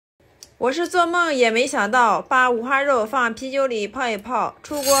我是做梦也没想到，把五花肉放啤酒里泡一泡，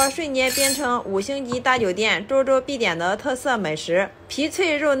出锅瞬间变成5星级大酒店周周必点的特色美食。皮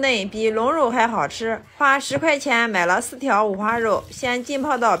脆肉嫩，比龙肉还好吃。花10块钱买了4条五花肉，先浸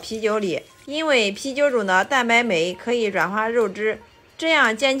泡到啤酒里，因为啤酒中的蛋白酶可以软化肉汁，这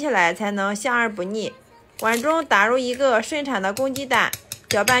样煎起来才能香而不腻。碗中打入1个生产的公鸡蛋，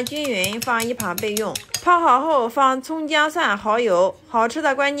搅拌均匀，放一旁备用。泡好后放葱姜蒜蚝油，好吃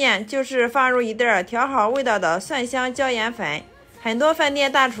的关键就是放入一袋调好味道的蒜香椒盐粉，很多饭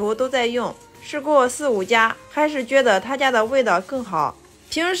店大厨都在用，试过4、5家，还是觉得他家的味道更好。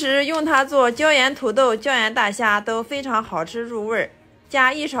平时用它做椒盐土豆、椒盐大虾都非常好吃入味。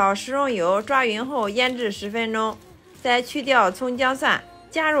加1勺食用油，抓匀后腌制10分钟，再去掉葱姜蒜，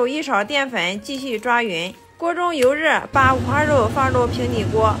加入1勺淀粉，继续抓匀。锅中油热，把五花肉放入平底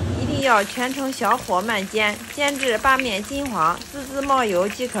锅，一定要全程小火慢煎，煎至8面金黄，滋滋冒油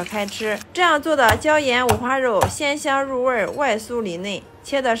即可开吃。这样做的椒盐五花肉鲜香入味，外酥里嫩，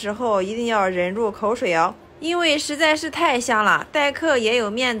切的时候一定要忍住口水哦，因为实在是太香了，待客也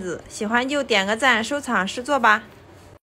有面子。喜欢就点个赞，收藏试做吧。